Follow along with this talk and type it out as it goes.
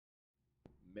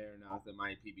Maranatha,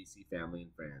 my PBC family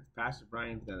and friends. Pastor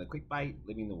Brian with another quick bite,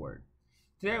 living the word.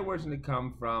 Today, our word's going to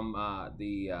come from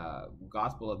the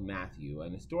Gospel of Matthew,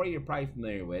 and a story you're probably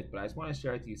familiar with, but I just want to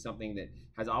share with you something that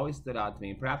has always stood out to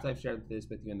me. Perhaps I've shared this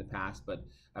with you in the past, but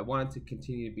I want it to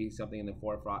continue to be something in the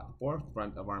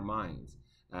forefront of our minds,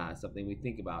 something we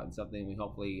think about, and something we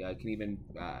hopefully can even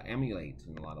emulate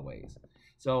in a lot of ways.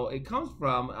 So it comes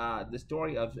from the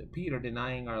story of Peter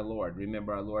denying our Lord.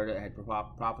 Remember, our Lord had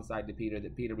prophesied to Peter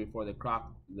that Peter, before the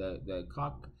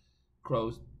cock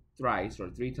crows thrice or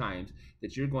three times,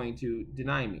 that you're going to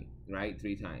deny me, right?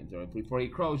 Three times, or before he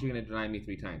crows, you're going to deny me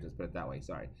three times. Let's put it that way.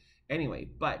 Sorry. Anyway,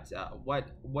 but what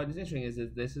is interesting is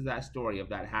that this is that story of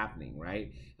that happening,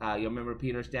 right? You'll remember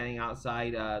Peter standing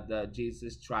outside the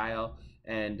Jesus trial,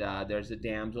 and there's a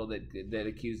damsel that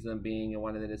accused them of being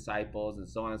one of the disciples, and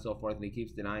so on and so forth, and he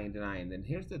keeps denying. Then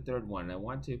here's the third one. I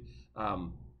want you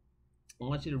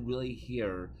to really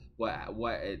hear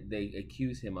what they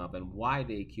accuse him of and why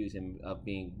they accuse him of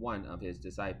being one of his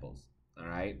disciples. All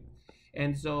right.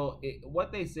 And so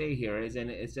what they say here is, and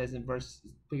it says in verse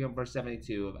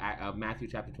 72 of Matthew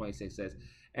chapter 26 says,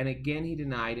 and again he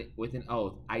denied it with an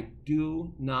oath, I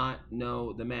do not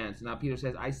know the man. So now Peter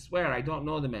says, I swear I don't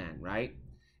know the man, right?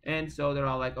 And so they're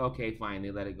all like, okay, fine.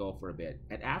 They let it go for a bit.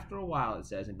 And after a while, it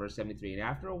says in verse 73, and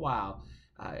after a while,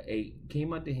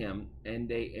 came unto him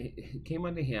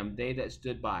they that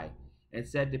stood by, and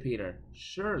said to Peter,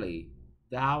 surely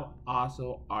thou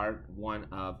also art one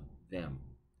of them.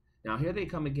 Now here they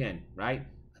come again, right?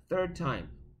 A third time.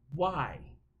 Why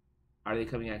are they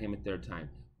coming at him a third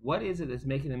time? What is it that's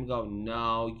making them go,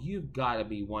 no, you've got to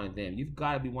be one of them. You've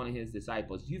got to be one of his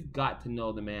disciples. You've got to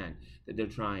know the man that they're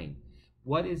trying.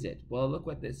 What is it? Well, look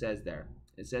what it says there.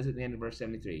 It says at the end of verse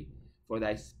 73, for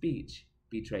thy speech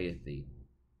betrayeth thee.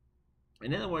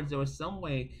 In other words, there was some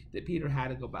way that Peter had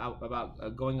to go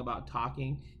about going about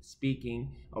talking,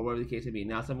 speaking, or whatever the case may be.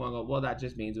 Now, someone will go, well, that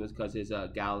just means it was because his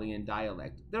Galilean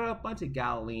dialect. There were a bunch of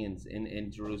Galileans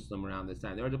in Jerusalem around this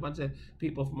time. There was a bunch of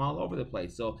people from all over the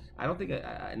place. So I don't think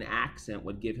an accent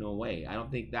would give him away. I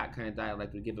don't think that kind of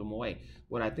dialect would give him away.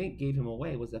 What I think gave him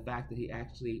away was the fact that he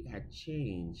actually had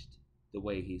changed the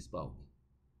way he spoke.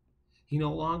 He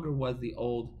no longer was the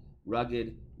old,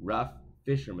 rugged, rough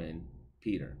fisherman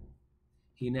Peter.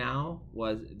 He now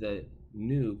was the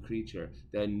new creature,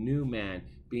 the new man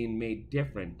being made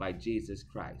different by Jesus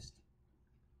Christ,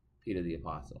 Peter the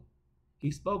Apostle. He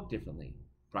spoke differently.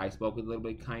 Probably spoke with a little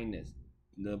bit of kindness,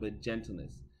 a little bit of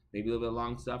gentleness, maybe a little bit of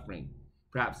long-suffering,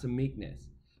 perhaps some meekness.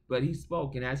 But he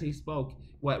spoke, and as he spoke,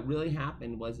 what really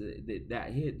happened was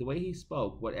that the way he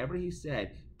spoke, whatever he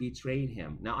said, betrayed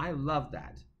him. Now, I love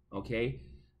that, okay?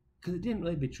 Because it didn't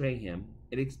really betray him.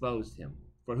 It exposed him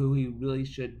for who he really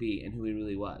should be and who he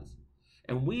really was.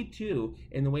 And we too,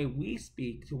 in the way we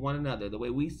speak to one another, the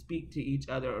way we speak to each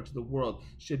other or to the world,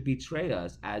 should betray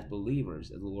us as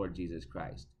believers of the Lord Jesus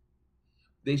Christ.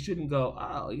 They shouldn't go,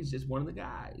 oh, he's just one of the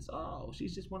guys. Oh,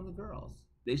 she's just one of the girls.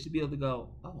 They should be able to go,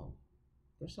 oh,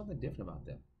 there's something different about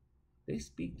them. They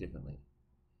speak differently.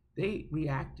 They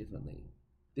react differently.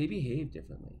 They behave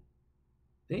differently.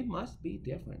 They must be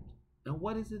different. Now,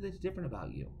 what is it that's different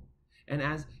about you? And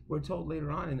as we're told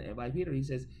later on by Peter, he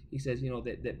says,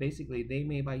 that basically they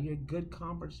may, by your good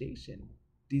conversation,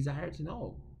 desire to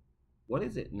know what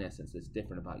is it in essence that's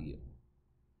different about you.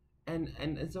 And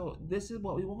so this is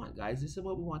what we want, guys. This is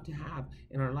what we want to have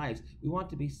in our lives. We want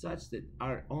to be such that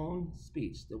our own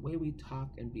speech, the way we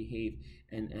talk and behave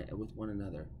and with one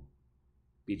another,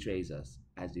 betrays us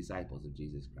as disciples of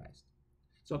Jesus Christ.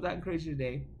 So if that encourages you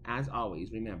today, as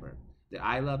always, remember that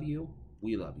I love you,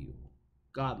 we love you.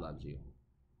 God loves you,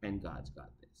 and God's got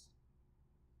this.